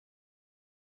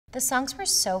The songs were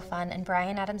so fun, and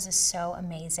Bryan Adams is so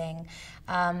amazing.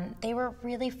 They were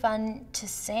really fun to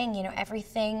sing, you know,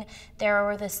 everything. There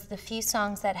were the few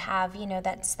songs that have, you know,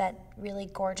 that really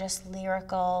gorgeous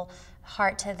lyrical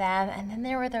heart to them, and then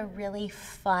there were the really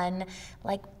fun,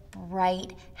 like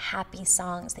bright, happy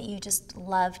songs that you just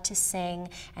love to sing,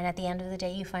 and at the end of the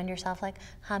day you find yourself like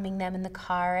humming them in the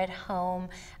car at home.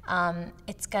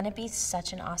 It's gonna be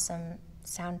such an awesome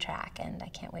soundtrack, and I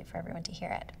can't wait for everyone to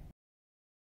hear it.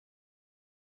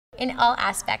 In all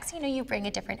aspects, you know, you bring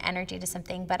a different energy to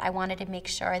something, but I wanted to make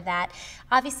sure that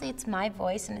obviously it's my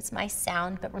voice and it's my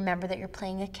sound, but remember that you're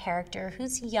playing a character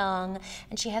who's young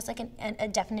and she has like a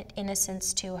definite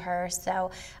innocence to her.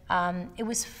 So it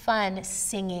was fun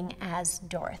singing as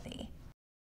Dorothy.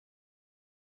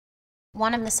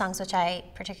 One of the songs which I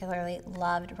particularly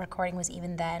loved recording was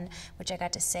Even Then, which I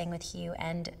got to sing with Hugh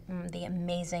and the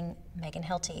amazing Megan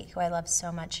Hilty, who I love so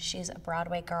much. She's a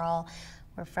Broadway girl.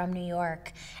 We're from New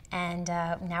York, and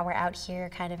now we're out here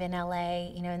kind of in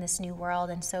LA, you know, in this new world,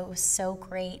 and so it was so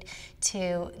great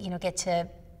to, you know, get to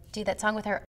do that song with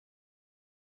her.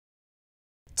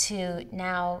 To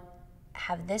now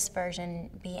have this version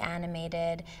be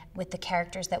animated with the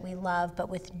characters that we love, but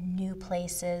with new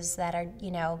places that are,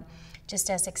 you know, just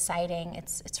as exciting.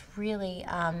 It's really,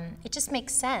 it just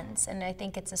makes sense, and I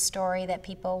think it's a story that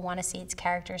people want to see, it's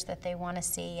characters that they want to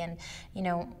see, and, you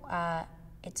know,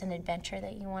 it's an adventure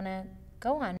that you want to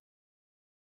go on.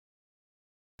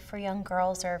 For young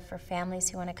girls or for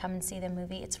families who want to come and see the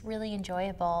movie, it's really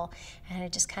enjoyable, and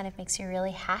it just kind of makes you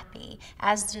really happy.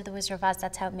 As did The Wizard of Oz,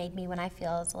 that's how it made me when I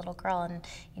feel as a little girl, and,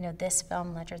 you know, this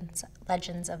film,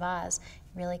 Legends of Oz,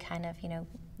 really kind of, you know,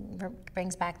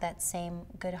 brings back that same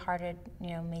good-hearted, you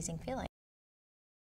know, amazing feeling.